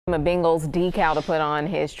A Bengals decal to put on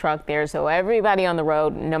his truck there, so everybody on the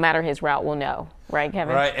road, no matter his route, will know. Right,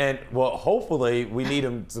 Kevin? Right, and well, hopefully we need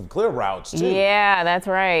him some clear routes too. Yeah, that's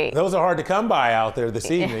right. Those are hard to come by out there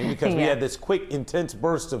this evening because we had this quick, intense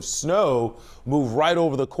burst of snow move right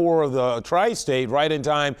over the core of the tri-state right in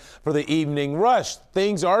time for the evening rush.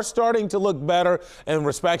 Things are starting to look better in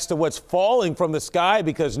respects to what's falling from the sky,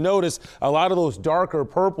 because notice a lot of those darker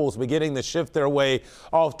purples beginning to shift their way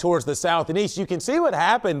off towards the south and east. You can see what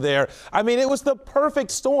happened there. I mean, it was the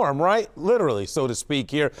perfect storm, right? Literally, so to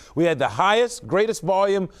speak here. We had the highest, greatest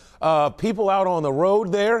volume of people out on the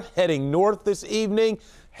road there heading north this evening.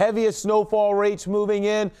 Heaviest snowfall rates moving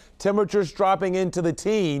in, temperatures dropping into the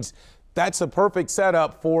teens. That's a perfect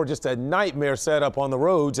setup for just a nightmare setup on the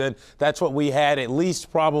roads, and that's what we had at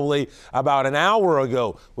least probably about an hour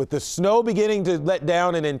ago. With the snow beginning to come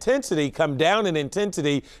down in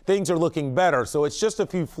intensity, things are looking better. So it's just a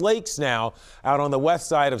few flakes now out on the west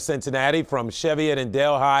side of Cincinnati from Cheviot and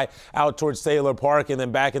Delhi out towards Sailor Park and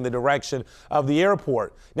then back in the direction of the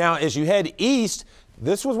airport. Now, as you head east,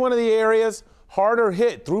 this was one of the areas harder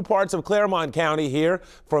hit through parts of Clermont County here,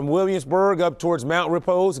 from Williamsburg up towards Mount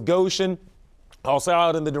Repose, Goshen, also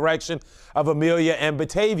out in the direction of Amelia and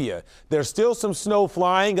Batavia. There's still some snow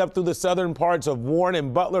flying up through the southern parts of Warren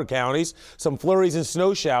and Butler counties. Some flurries and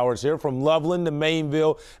snow showers here from Loveland to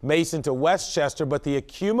Mainville, Mason to Westchester, but the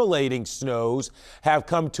accumulating snows have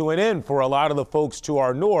come to an end for a lot of the folks to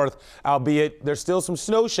our north, albeit there's still some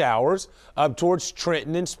snow showers up towards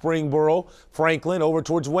Trenton and Springboro, Franklin, over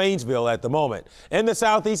towards Waynesville at the moment. In the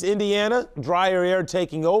southeast Indiana, drier air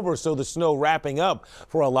taking over, so the snow wrapping up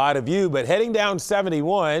for a lot of you, but heading down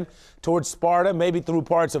 71 towards Sparta, maybe through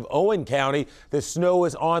parts of Owen County, the snow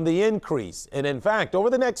is on the increase. And in fact, over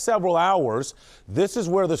the next several hours, this is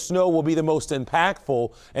where the snow will be the most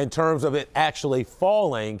impactful in terms of it actually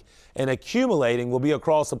falling and accumulating, will be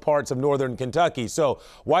across the parts of northern Kentucky. So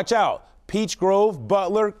watch out. Peach Grove,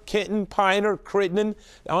 Butler, Kenton, Piner, Crittenden,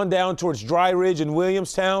 on down towards Dry Ridge and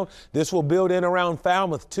Williamstown. This will build in around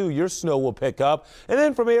Falmouth, too. Your snow will pick up. And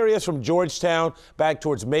then from areas from Georgetown back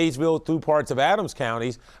towards Maysville through parts of Adams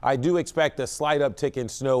counties, I do expect a slight uptick in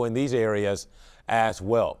snow in these areas as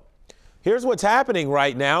well. Here's what's happening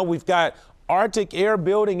right now. We've got Arctic air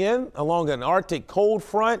building in along an Arctic cold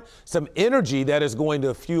front, some energy that is going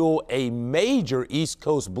to fuel a major East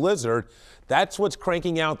Coast blizzard. That's what's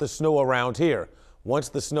cranking out the snow around here. Once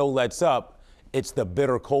the snow lets up, it's the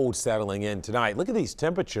bitter cold settling in tonight. Look at these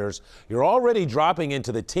temperatures. You're already dropping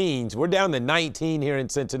into the teens. We're down to 19 here in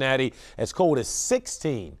Cincinnati, as cold as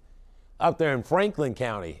 16 up there in Franklin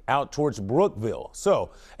County, out towards Brookville.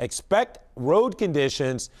 So expect road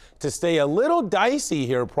conditions to stay a little dicey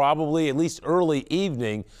here, probably at least early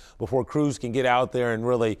evening, before crews can get out there and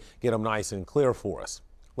really get them nice and clear for us.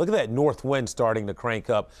 Look at that north wind starting to crank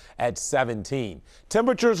up at 17.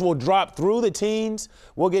 Temperatures will drop through the teens.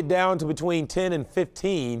 We'll get down to between 10 and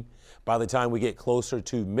 15 by the time we get closer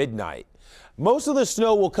to midnight. Most of the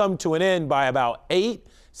snow will come to an end by about 8.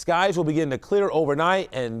 Skies will begin to clear overnight,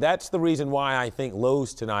 and that's the reason why I think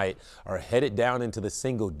lows tonight are headed down into the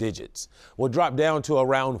single digits. We'll drop down to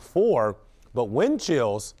around 4, but wind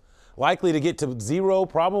chills likely to get to 0,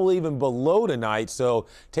 probably even below tonight. So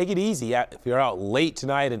take it easy if you're out late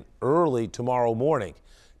tonight and early tomorrow morning.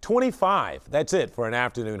 25, that's it for an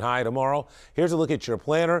afternoon high tomorrow. Here's a look at your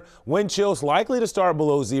planner. Wind chills likely to start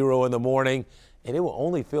below 0 in the morning, and it will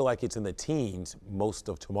only feel like it's in the teens most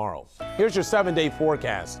of tomorrow. Here's your 7-day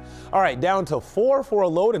forecast. All right, down to 4 for a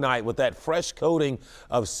low tonight with that fresh coating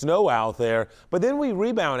of snow out there. But then we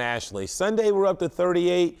rebound, Ashley. Sunday we're up to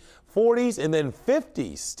 38. 40s and then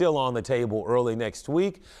 50s still on the table early next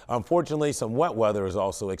week. Unfortunately, some wet weather is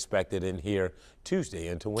also expected in here Tuesday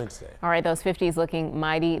into Wednesday. All right, those 50s looking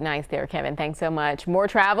mighty nice there, Kevin. Thanks so much. More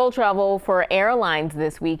travel trouble for airlines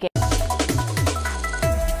this weekend.